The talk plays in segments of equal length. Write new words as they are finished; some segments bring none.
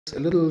A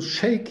little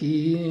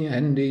shaky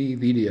handy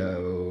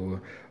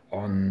video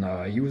on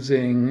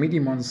using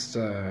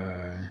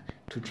MidiMonster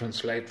to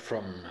translate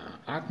from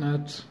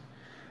ArtNet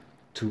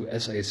to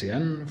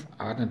sACN.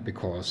 ArtNet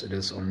because it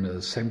is on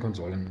the same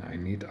console and I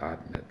need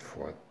ArtNet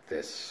for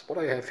this. What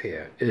I have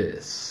here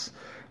is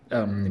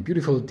a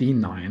beautiful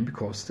D9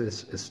 because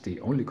this is the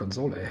only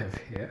console I have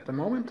here at the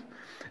moment,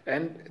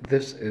 and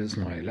this is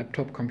my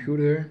laptop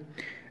computer,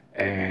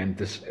 and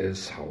this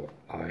is how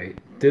I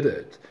did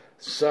it.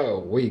 So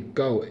we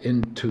go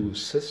into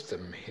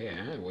system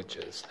here, which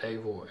is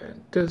Avo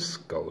and this,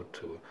 go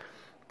to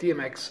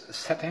DMX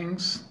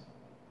settings,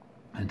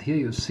 and here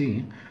you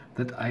see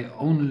that I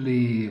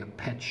only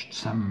patched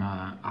some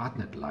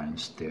ArtNet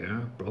lines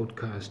there,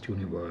 broadcast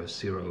universe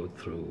 0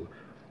 through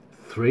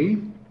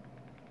 3.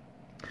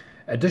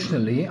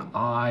 Additionally,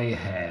 I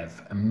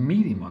have a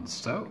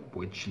MidiMonster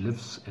which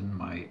lives in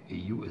my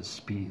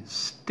USB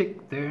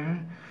stick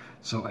there.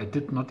 So I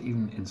did not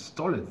even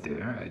install it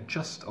there, I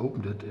just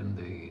opened it in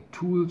the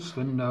tools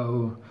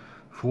window,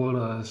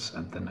 folders,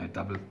 and then I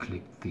double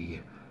clicked the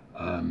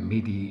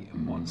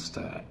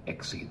MidiMonster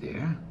exe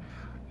there.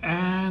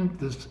 And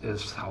this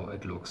is how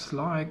it looks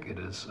like. It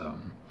is a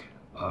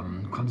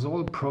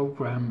console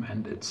program,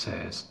 and it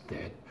says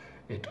that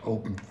it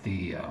opened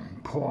the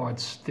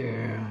ports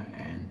there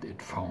and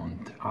it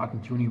found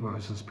ArtNet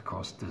universes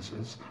because this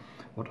is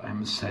what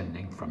I'm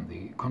sending from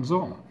the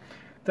console.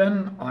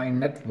 Then I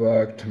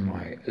networked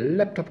my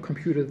laptop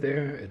computer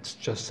there. It's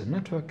just a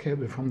network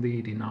cable from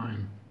the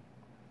D9,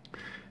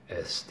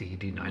 as the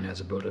D9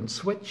 has a built-in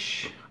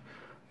switch.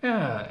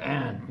 Yeah,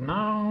 and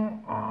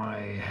now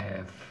I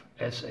have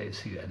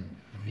sACN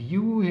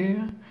view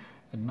here,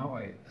 and now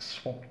I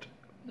swapped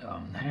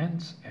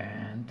hands,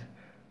 and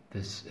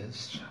this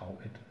is how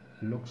it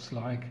looks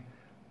like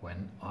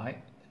when I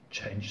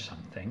change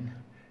something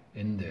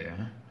in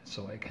there,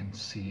 so I can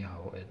see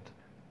how it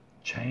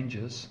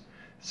changes.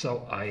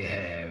 So I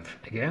have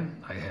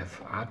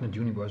ArtNet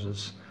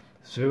universes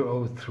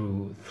 0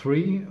 through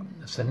 3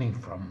 sending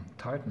from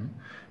Titan,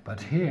 but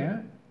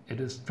here it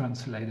is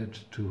translated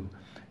to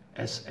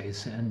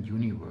sACN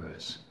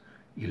universe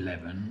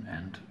 11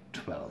 and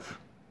 12.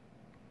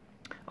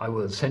 I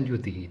will send you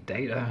the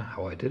data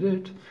how I did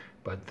it,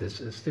 but this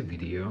is the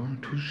video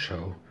to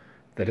show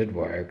that it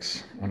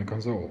works on a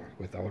console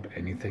without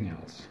anything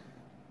else.